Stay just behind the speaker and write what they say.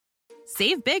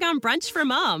Save big on brunch for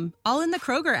mom, all in the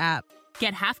Kroger app.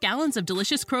 Get half gallons of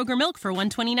delicious Kroger milk for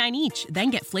 $1.29 each. Then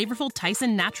get flavorful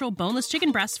Tyson natural boneless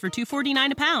chicken breasts for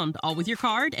 $2.49 a pound, all with your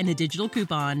card and a digital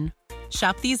coupon.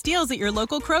 Shop these deals at your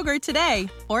local Kroger today,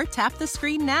 or tap the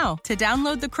screen now to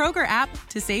download the Kroger app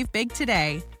to save big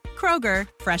today. Kroger,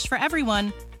 fresh for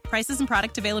everyone. Prices and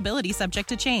product availability subject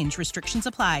to change. Restrictions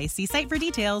apply. See site for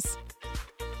details.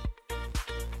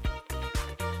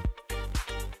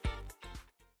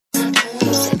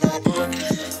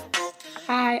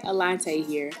 Hi, Allanté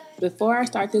here. Before I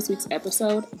start this week's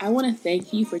episode, I want to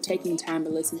thank you for taking time to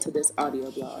listen to this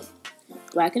audio blog.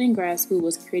 Blk+In Grad School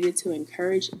was created to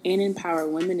encourage and empower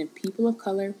women and people of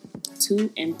color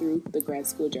to and through the grad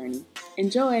school journey.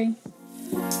 Enjoy!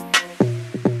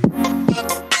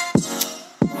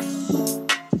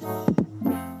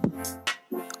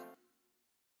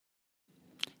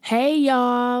 Hey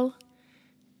y'all!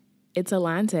 It's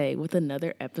Allanté with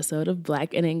another episode of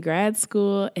Blk+In Grad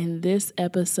School. In this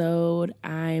episode,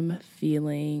 I'm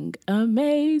feeling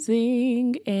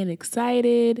amazing and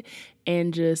excited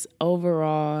and just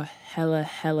overall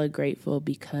hella grateful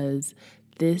because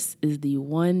this is the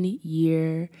 1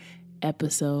 year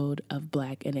episode of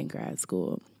Blk+In Grad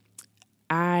School.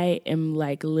 I am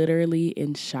literally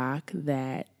in shock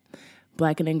that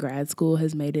Blk+In Grad School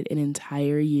has made it an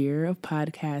entire year of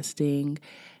podcasting.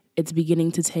 It's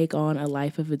beginning to take on a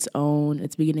life of its own.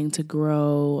 It's beginning to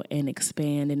grow and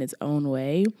expand in its own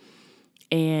way.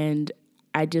 And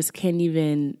I just can't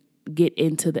even get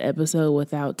into the episode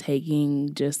without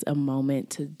taking just a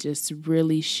moment to just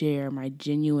really share my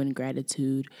genuine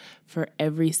gratitude for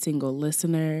every single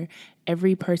listener,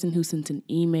 every person who sent an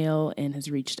email and has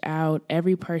reached out,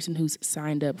 every person who's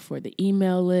signed up for the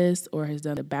email list or has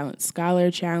done the Balanced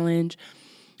Scholar Challenge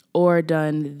or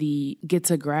done the Get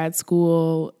to Grad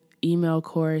School email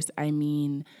course. I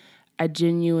mean, I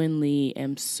genuinely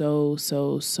am so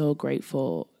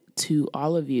grateful to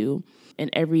all of you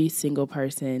and every single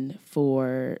person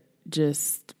for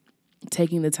just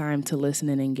taking the time to listen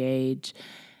and engage.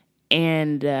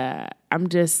 And I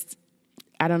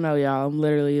don't know, y'all, I'm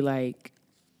literally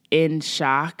in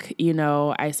shock. You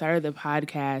know, I started the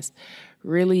podcast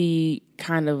really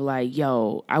kind of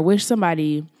I wish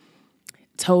somebody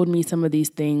told me some of these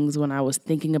things when I was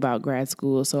thinking about grad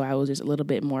school, so I was just a little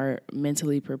bit more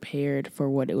mentally prepared for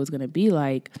what it was going to be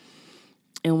like.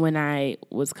 And when I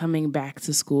was coming back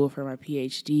to school for my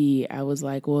Ph.D., I was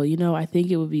like, well, I think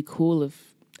it would be cool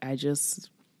if I just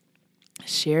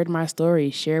shared my story,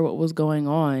 share what was going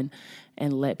on,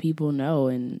 and let people know.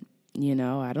 And,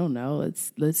 I don't know,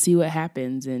 let's see what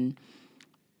happens. And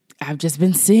I've just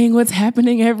been seeing what's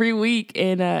happening every week,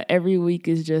 and every week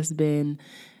has just been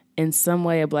in some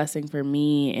way a blessing for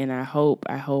me, and I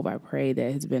pray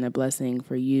that it's been a blessing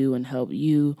for you and help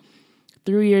you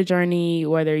through your journey,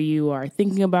 whether you are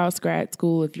thinking about grad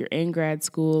school, if you're in grad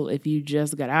school, if you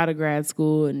just got out of grad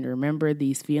school and remember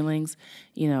these feelings,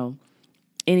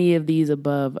 any of these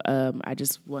above. I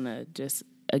just want to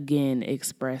again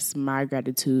express my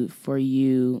gratitude for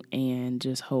you and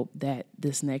just hope that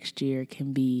this next year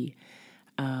can be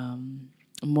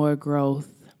more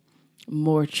growth,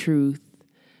 more truth,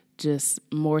 just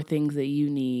more things that you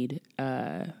need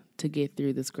to get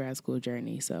through this grad school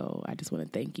journey. So I just want to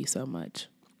thank you so much.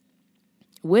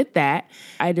 With that,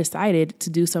 I decided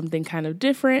to do something kind of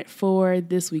different for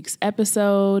this week's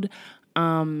episode.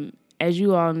 As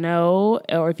you all know,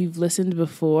 or if you've listened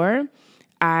before,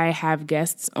 I have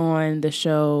guests on the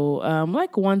show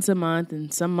once a month,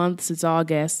 and some months it's all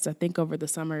guests. I think over the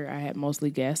summer I had mostly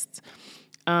guests.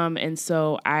 And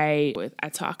so I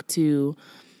talk to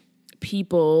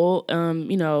people,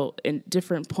 in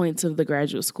different points of the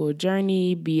graduate school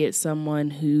journey, be it someone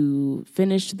who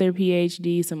finished their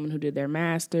PhD, someone who did their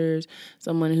master's,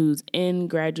 someone who's in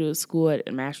graduate school at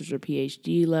a master's or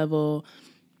PhD level,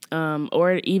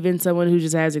 or even someone who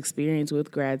just has experience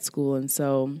with grad school. And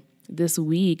so this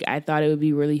week, I thought it would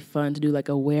be really fun to do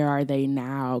a where are they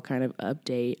now kind of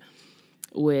update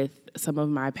with some of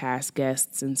my past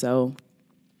guests. And so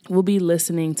we'll be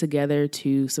listening together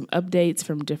to some updates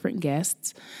from different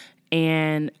guests,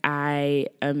 and I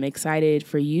am excited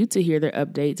for you to hear their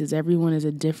updates as everyone is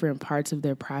at different parts of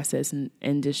their process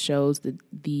and just shows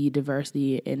the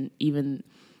diversity and even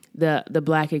the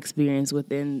Black experience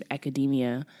within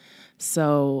academia.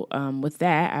 So with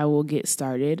that, I will get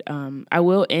started. I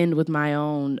will end with my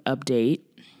own update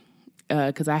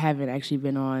because I haven't actually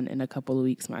been on in a couple of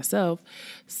weeks myself.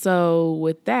 So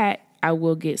with that, I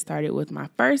will get started with my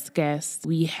first guest.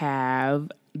 We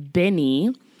have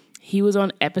Benny. He was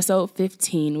on episode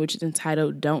 15, which is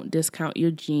entitled Don't Discount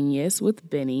Your Genius with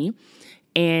Benny.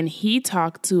 And he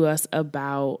talked to us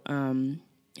about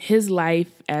his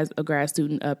life as a grad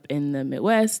student up in the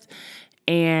Midwest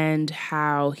and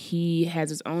how he has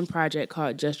his own project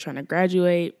called Just Trying to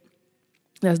Graduate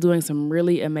that's doing some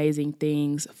really amazing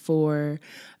things for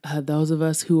those of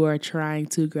us who are trying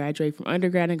to graduate from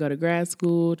undergrad and go to grad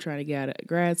school, trying to get out of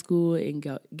grad school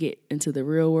and get into the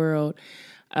real world.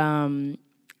 And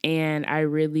I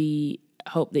really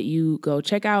hope that you go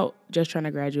check out Just Trying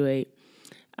to Graduate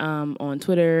on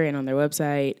Twitter and on their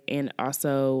website, and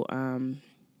also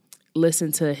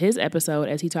listen to his episode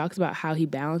as he talks about how he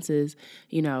balances,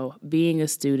 being a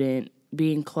student,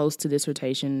 being close to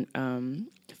dissertation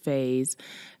phase,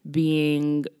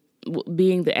 being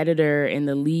the editor and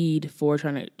the lead for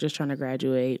trying to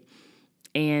graduate,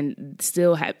 and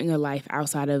still having a life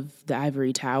outside of the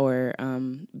ivory tower,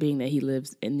 being that he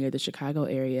lives near the Chicago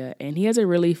area. And he has a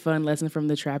really fun lesson from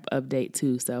the trap update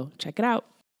too, so check it out.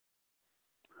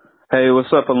 Hey,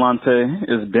 what's up, Allanté?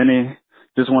 It's Benny.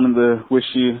 Just wanted to wish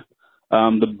you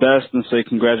the best and say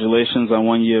congratulations on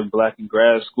 1 year of Blk+In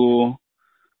Grad School.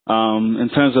 In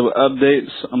terms of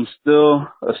updates, I'm still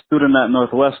a student at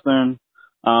Northwestern,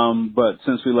 but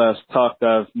since we last talked,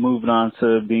 I've moved on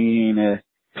to being a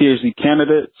Ph.D.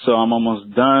 candidate, so I'm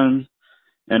almost done,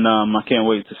 and I can't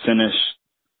wait to finish.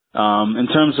 In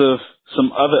terms of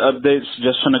some other updates,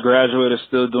 Just Trying to Graduate is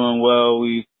still doing well.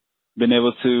 We've been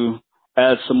able to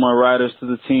add some more writers to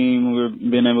the team.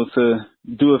 We've been able to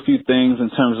do a few things in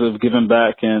terms of giving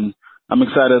back, and I'm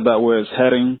excited about where it's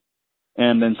heading.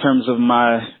 And in terms of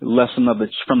my lesson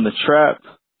from the trap,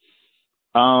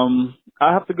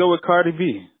 I have to go with Cardi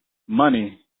B,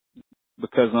 money,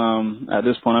 because at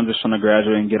this point I'm just trying to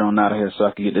graduate and get on out of here so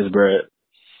I can get this bread.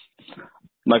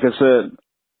 Like I said,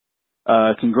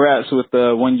 congrats with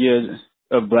 1 year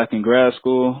of Blk+In Grad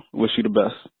School. Wish you the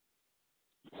best.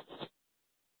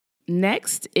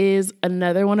 Next is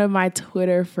another one of my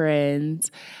Twitter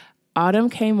friends. Autumn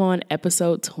came on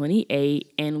episode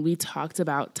 28 and we talked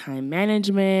about time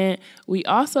management. We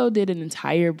also did an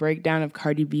entire breakdown of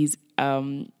Cardi B's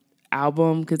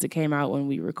album because it came out when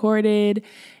we recorded.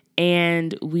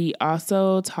 And we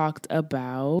also talked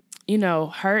about,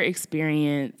 her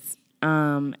experience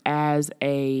as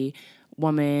a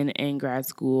woman in grad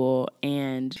school.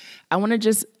 And I want to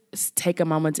just take a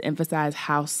moment to emphasize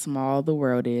how small the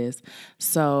world is.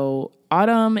 So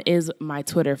Autumn is my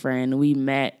Twitter friend. We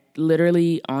met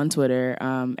literally on Twitter,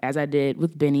 as I did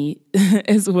with Benny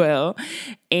as well.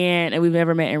 And we've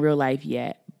never met in real life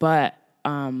yet. But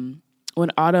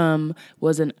when Autumn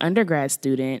was an undergrad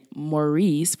student,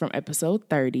 Maurice from episode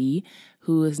 30,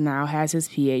 who now has his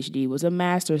Ph.D., was a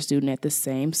master's student at the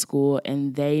same school,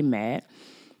 and they met.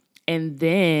 And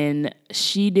then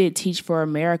she did Teach for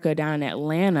America down in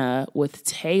Atlanta with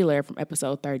Taylor from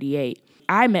episode 38.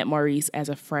 I met Maurice as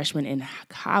a freshman in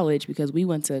college because we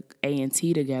went to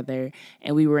A&T together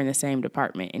and we were in the same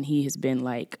department. And he has been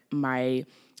like my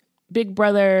big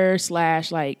brother /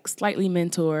 slightly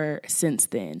mentor since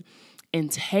then. And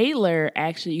Taylor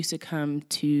actually used to come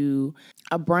to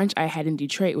a brunch I had in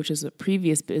Detroit, which is a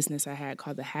previous business I had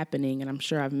called The Happening, and I'm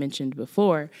sure I've mentioned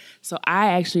before. So I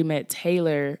actually met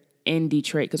Taylor in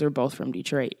Detroit because we're both from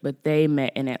Detroit, but they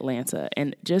met in Atlanta.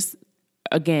 And just,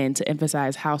 again, to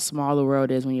emphasize how small the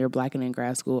world is when you're Blk+In in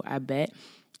grad school, I bet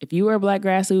if you were a Black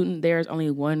grad student, there's only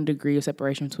 1 degree of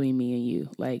separation between me and you.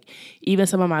 Like, even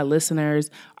some of my listeners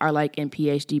are like in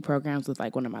Ph.D. programs with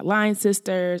like one of my line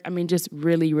sisters. I mean, just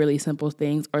really, really simple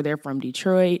things. Or they're from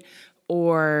Detroit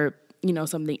or,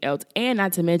 something else. And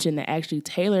not to mention that actually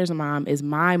Taylor's mom is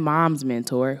my mom's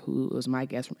mentor, who was my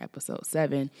guest from episode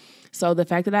 7. So the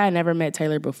fact that I had never met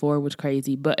Taylor before was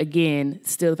crazy. But again,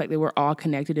 still the fact that we're all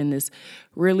connected in this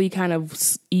really kind of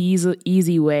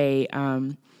easy way,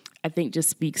 I think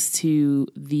just speaks to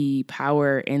the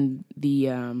power and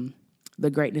the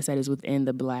greatness that is within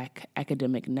the Black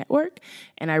academic network.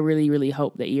 And I really, really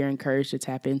hope that you're encouraged to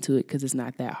tap into it because it's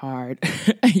not that hard.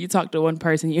 You talk to one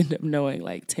person, you end up knowing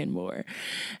like 10 more.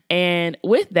 And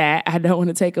with that, I don't want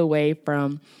to take away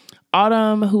from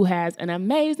Autumn, who has an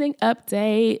amazing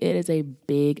update. It is a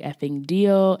big effing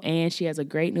deal, and she has a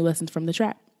great new lesson from the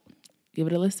trap. Give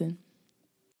it a listen.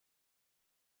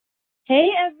 Hey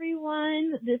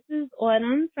everyone, this is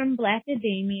Autumn from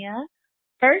Blackademia.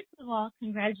 First of all,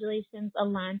 congratulations,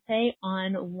 Allanté,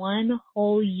 on 1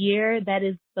 whole year. That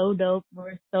is so dope.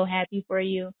 We're so happy for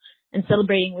you and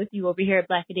celebrating with you over here at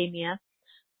Blackademia.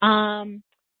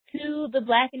 To the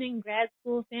Blk+In in Grad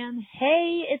School fam,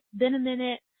 hey, it's been a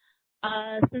minute.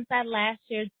 Since I last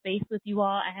shared space with you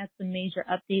all, I have some major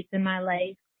updates in my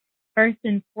life. First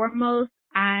and foremost,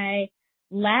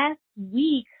 last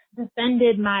week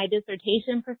defended my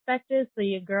dissertation perspective. So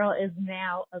your girl is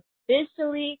now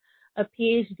officially a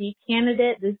Ph.D.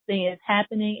 candidate. This thing is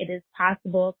happening. It is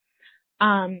possible.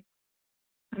 I'm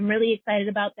really excited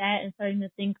about that and starting to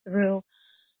think through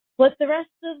what the rest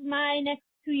of my next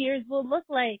 2 years will look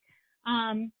like.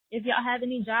 If y'all have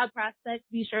any job prospects,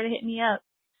 be sure to hit me up.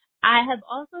 I have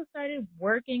also started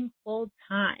working full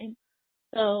time.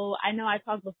 So I know I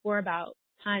talked before about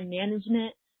time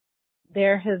management.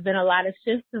 There has been a lot of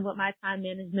shifts in what my time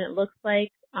management looks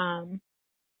like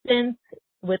since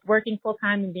with working full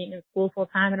time and being in school full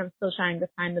time, and I'm still trying to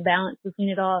find the balance between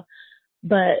it all.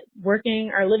 But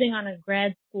working or living on a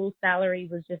grad school salary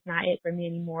was just not it for me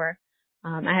anymore.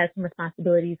 I had some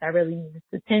responsibilities I really needed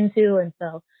to tend to, and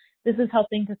so this is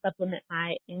helping to supplement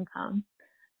my income.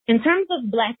 In terms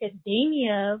of Black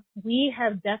academia, we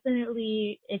have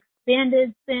definitely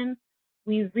expanded since.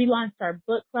 We've relaunched our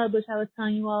book club, which I was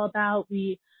telling you all about.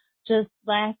 We just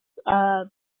last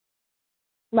time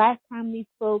we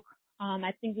spoke,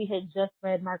 I think we had just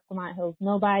read Mark Lamont Hill's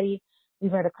Nobody.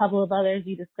 We've read a couple of others.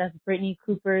 We discussed Brittany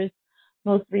Cooper's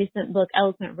most recent book,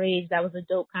 Eloquent Rage. That was a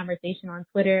dope conversation on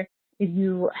Twitter. If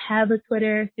you have a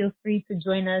Twitter, feel free to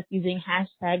join us using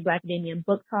hashtag Black Academia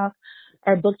Book Talk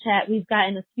or Book Chat. We've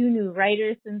gotten a few new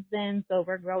writers since then, so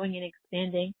we're growing and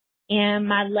expanding. And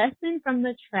my lesson from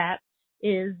the trap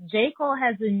is J. Cole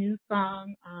has a new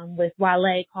song with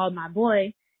Wale called My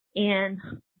Boy, and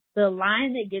the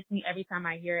line that gets me every time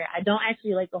I hear it, I don't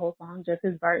actually like the whole song, just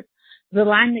his verse. The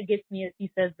line that gets me is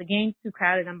he says, "The game's too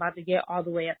crowded, I'm about to get all the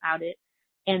way up out it."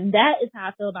 And that is how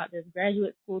I feel about this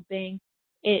graduate school thing.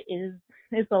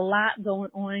 It's a lot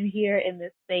going on here in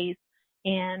this space,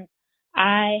 and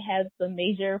I have some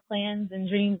major plans and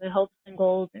dreams and hopes and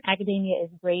goals, and academia is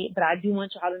great, but I do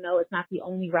want y'all to know it's not the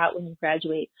only route when you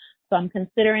graduate. So I'm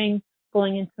considering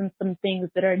going into some things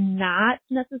that are not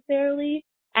necessarily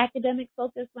academic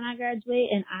focused when I graduate,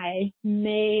 and I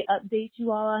may update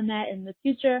you all on that in the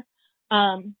future.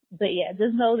 But yeah,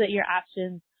 just know that your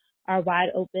options are wide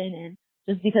open, and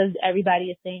just because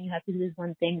everybody is saying you have to do this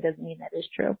one thing doesn't mean that is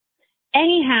true.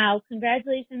 Anyhow,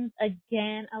 congratulations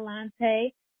again,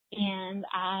 Allanté, and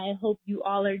I hope you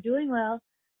all are doing well.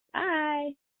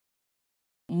 Bye.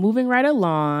 Moving right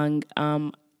along,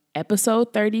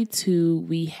 episode 32,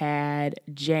 we had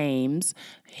James.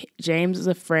 James is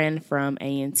a friend from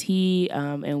A&T,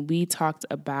 and we talked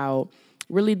about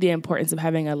really the importance of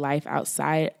having a life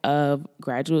outside of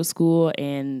graduate school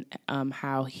and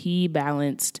how he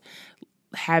balanced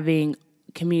having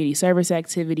community service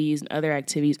activities and other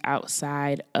activities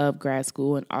outside of grad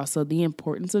school, and also the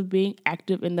importance of being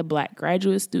active in the Black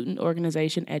graduate student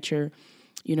organization at your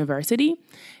university.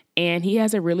 And he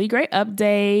has a really great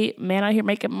update. Man out here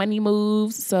making money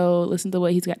moves. So listen to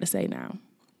what he's got to say now.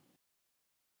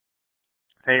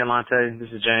 Hey, Allanté, this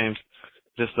is James.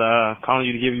 Just calling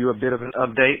you to give you a bit of an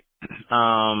update.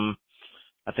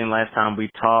 I think last time we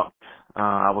talked,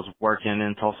 I was working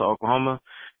in Tulsa, Oklahoma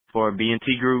for a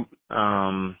B&T group.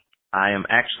 I am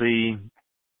actually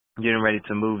getting ready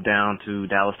to move down to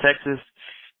Dallas, Texas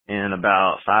in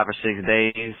about 5 or 6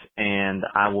 days, and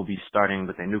I will be starting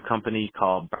with a new company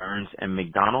called Burns &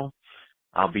 McDonnell.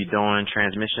 I'll be doing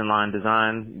transmission line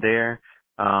design there.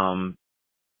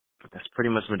 That's pretty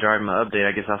much the majority of my update.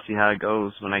 I guess I'll see how it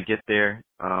goes when I get there.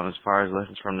 As far as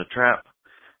lessons from the trap,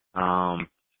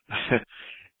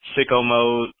 Sicko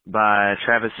Mode by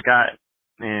Travis Scott,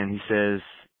 and he says,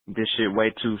 "This shit way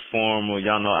too formal.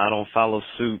 Y'all know I don't follow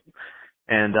suit."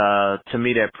 And to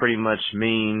me, that pretty much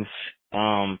means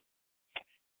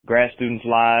grad students'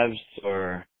 lives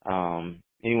or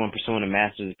anyone pursuing a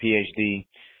master's, a PhD,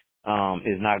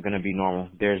 is not going to be normal.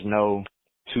 There's no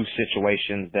two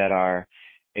situations that are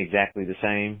exactly the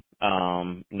same.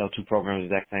 No two programs are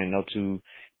the exact same. No two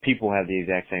people have the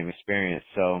exact same experience.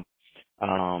 So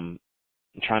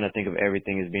trying to think of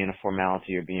everything as being a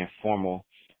formality or being formal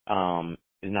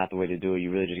is not the way to do it.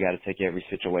 You really just got to take every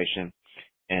situation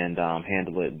and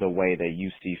handle it the way that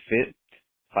you see fit,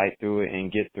 fight through it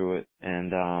and get through it,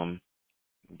 and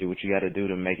do what you got to do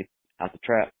to make it out the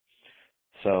trap.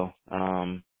 So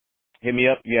hit me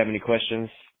up if you have any questions.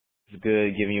 It's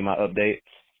good giving you my updates.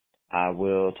 I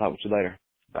will talk with you later.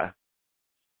 Bye.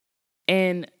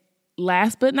 And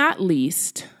last but not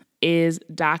least is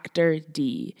Dr.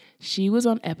 D. She was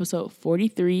on episode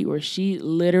 43 where she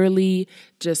literally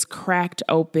just cracked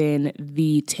open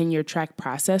the tenure track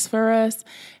process for us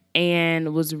and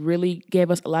gave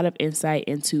us a lot of insight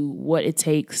into what it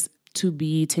takes to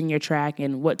be tenure track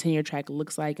and what tenure track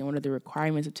looks like and what are the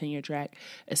requirements of tenure track,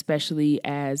 especially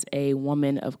as a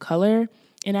woman of color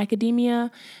in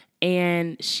academia.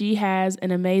 And she has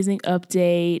an amazing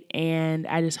update, and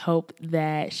I just hope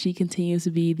that she continues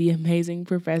to be the amazing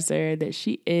professor that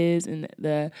she is and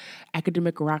the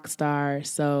academic rock star.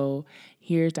 So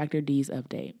here's Dr. D's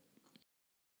update.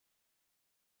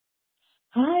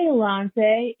 Hi,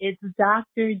 Allanté. It's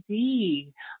Dr.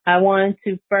 D. I want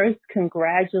to first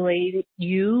congratulate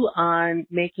you on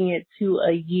making it to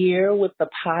a year with the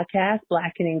podcast,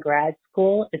 Blk+In Grad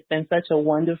School. It's been such a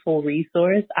wonderful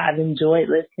resource. I've enjoyed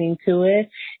listening to it,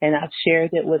 and I've shared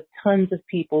it with tons of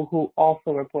people who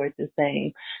also report the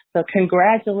same. So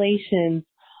congratulations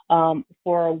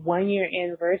for a 1-year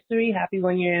anniversary. Happy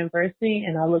 1-year anniversary.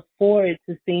 And I look forward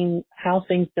to seeing how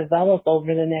things develop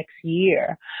over the next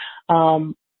year.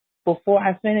 Before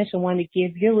I finish, I want to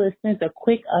give your listeners a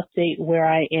quick update where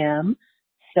I am.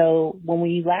 So when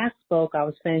we last spoke, I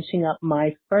was finishing up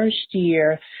my first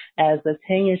year as a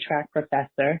tenure track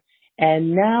professor.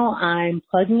 And now I'm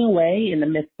plugging away in the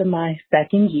midst of my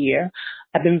second year.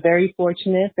 I've been very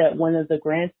fortunate that one of the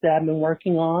grants that I've been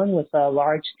working on with a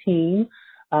large team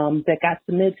that got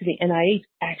submitted to the NIH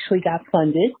actually got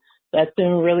funded. That's been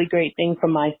a really great thing for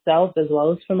myself as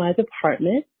well as for my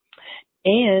department.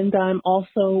 And I'm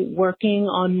also working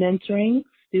on mentoring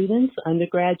students,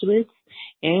 undergraduates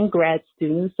and grad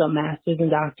students, so master's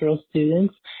and doctoral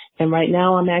students. And right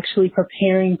now I'm actually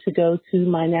preparing to go to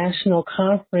my national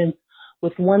conference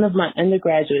with one of my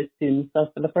undergraduate students. So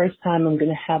for the first time, I'm going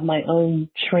to have my own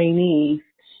trainees,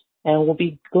 and we'll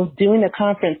be doing the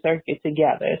conference circuit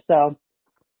together. So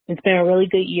it's been a really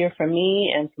good year for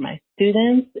me and for my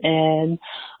students, and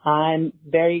I'm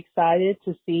very excited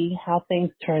to see how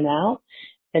things turn out.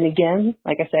 And again,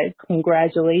 like I said,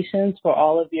 congratulations for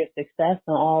all of your success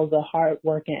and all of the hard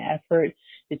work and effort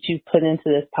that you've put into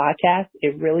this podcast.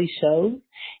 It really shows,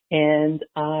 and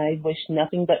I wish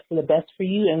nothing but for the best for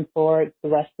you and for the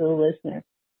rest of the listeners.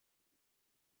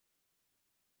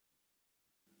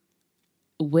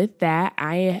 With that,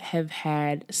 I have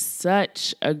had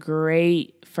such a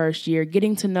great first year,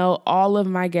 getting to know all of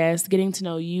my guests, getting to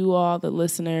know you all, the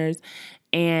listeners,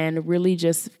 and really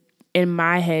just in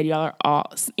my head, y'all are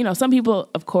all, some people,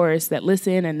 of course, that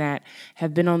listen and that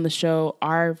have been on the show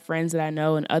are friends that I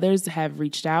know, and others have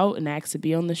reached out and asked to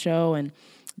be on the show, and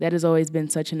that has always been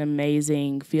such an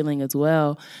amazing feeling as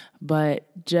well. But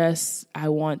I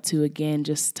want to, again,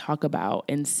 just talk about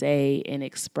and say and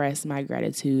express my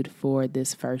gratitude for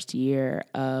this first year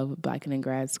of Blk+In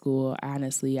Grad School.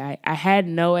 Honestly, I had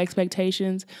no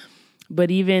expectations, but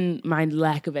even my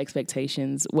lack of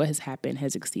expectations, what has happened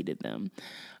has exceeded them.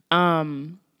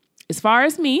 As far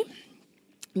as me,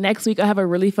 next week, I have a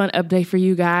really fun update for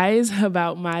you guys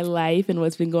about my life and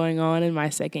what's been going on in my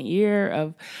second year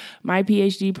of my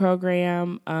Ph.D.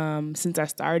 program. Since I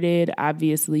started,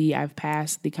 obviously, I've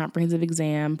passed the comprehensive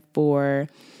exam for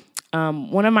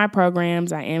one of my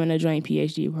programs. I am in a joint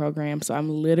Ph.D. program, so I'm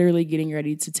literally getting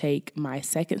ready to take my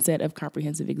second set of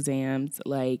comprehensive exams.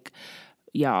 Like,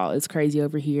 y'all, it's crazy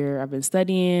over here. I've been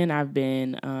studying. I've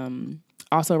been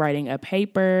also writing a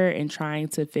paper and trying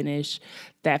to finish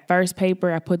that first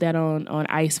paper. I put that on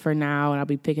ice for now, and I'll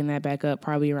be picking that back up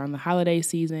probably around the holiday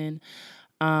season.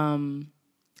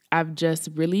 I've just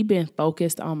really been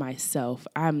focused on myself.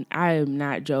 I am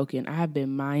not joking. I have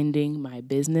been minding my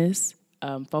business,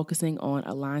 focusing on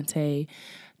Allanté,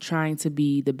 trying to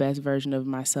be the best version of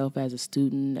myself as a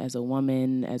student, as a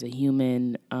woman, as a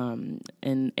human,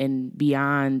 and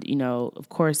beyond, of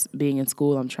course, being in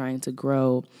school, I'm trying to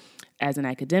grow as an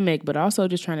academic, but also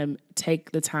just trying to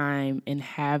take the time and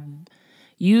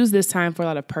use this time for a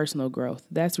lot of personal growth.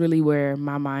 That's really where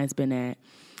my mind's been at,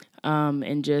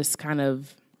 and just kind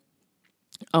of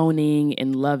owning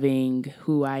and loving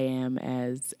who I am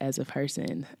as a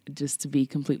person, just to be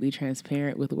completely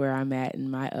transparent with where I'm at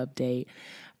in my update.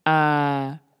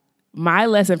 My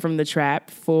lesson from the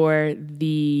trap for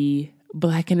the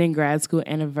Blk+In Grad School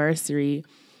anniversary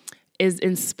is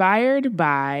inspired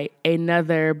by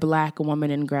another Black woman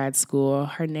in grad school.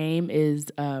 Her name is,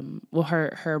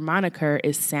 her moniker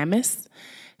is Samus.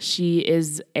 She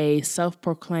is a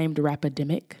self-proclaimed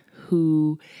rapidemic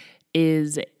who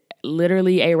is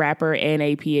literally a rapper and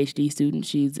a PhD student.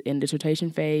 She's in dissertation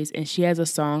phase, and she has a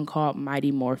song called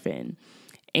Mighty Morphin.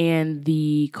 And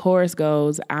the chorus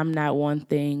goes, I'm not one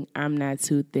thing, I'm not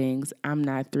two things, I'm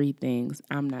not three things,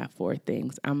 I'm not four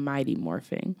things, I'm mighty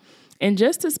morphing. And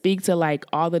just to speak to like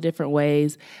all the different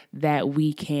ways that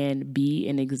we can be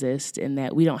and exist, and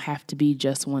that we don't have to be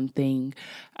just one thing.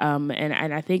 And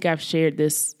I think I've shared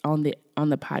this on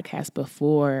the podcast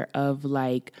before, of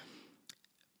like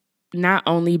not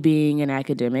only being an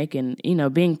academic and,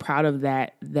 being proud of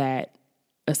that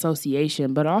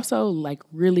association, but also like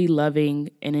really loving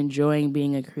and enjoying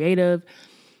being a creative,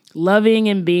 loving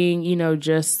and being,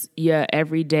 just your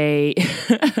everyday,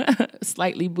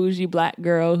 slightly bougie Black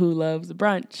girl who loves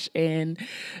brunch. And,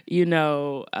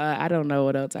 I don't know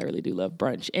what else. I really do love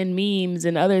brunch and memes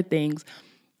and other things,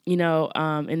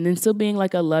 and then still being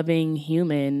like a loving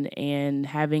human and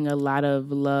having a lot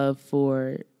of love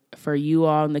for you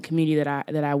all in the community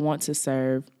that I want to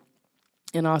serve.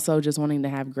 And also just wanting to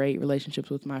have great relationships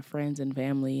with my friends and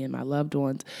family and my loved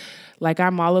ones. Like,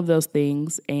 I'm all of those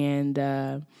things. And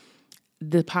the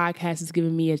podcast has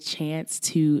given me a chance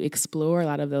to explore a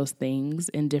lot of those things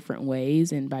in different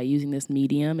ways. And by using this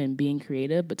medium and being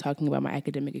creative, but talking about my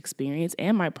academic experience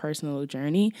and my personal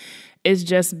journey, it's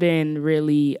just been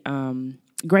really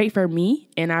great for me.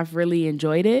 And I've really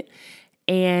enjoyed it.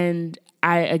 And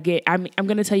I'm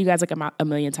going to tell you guys like a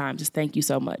million times, just thank you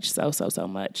so much. So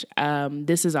much.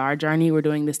 This is our journey. We're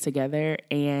doing this together.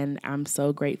 And I'm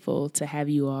so grateful to have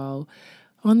you all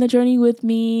on the journey with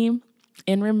me.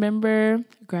 And remember,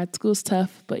 grad school's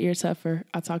tough, but you're tougher.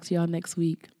 I'll talk to y'all next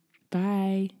week.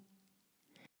 Bye.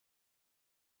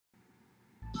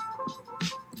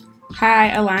 Hi,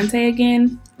 Allanté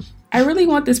again. I really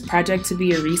want this project to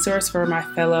be a resource for my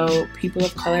fellow people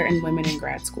of color and women in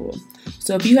grad school.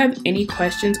 So if you have any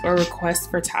questions or requests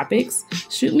for topics,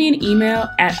 shoot me an email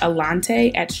at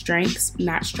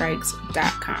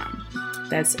allante@strengthsnotstrikes.com.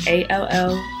 That's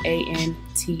ALLANTE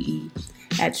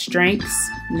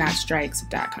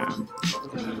 @strengthsnotstrikes.com.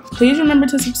 Please remember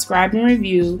to subscribe and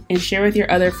review and share with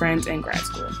your other friends in grad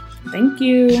school. Thank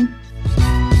you.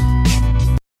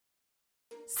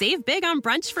 Save big on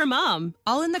brunch for mom,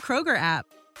 all in the Kroger app.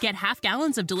 Get half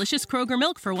gallons of delicious Kroger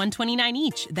milk for $1.29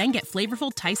 each. Then get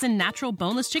flavorful Tyson natural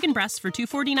boneless chicken breasts for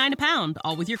 $2.49 a pound,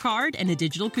 all with your card and a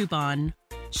digital coupon.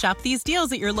 Shop these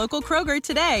deals at your local Kroger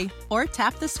today, or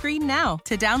tap the screen now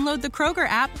to download the Kroger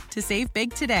app to save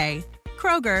big today.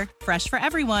 Kroger, fresh for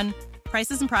everyone.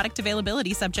 Prices and product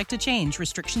availability subject to change.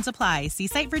 Restrictions apply. See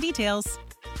site for details.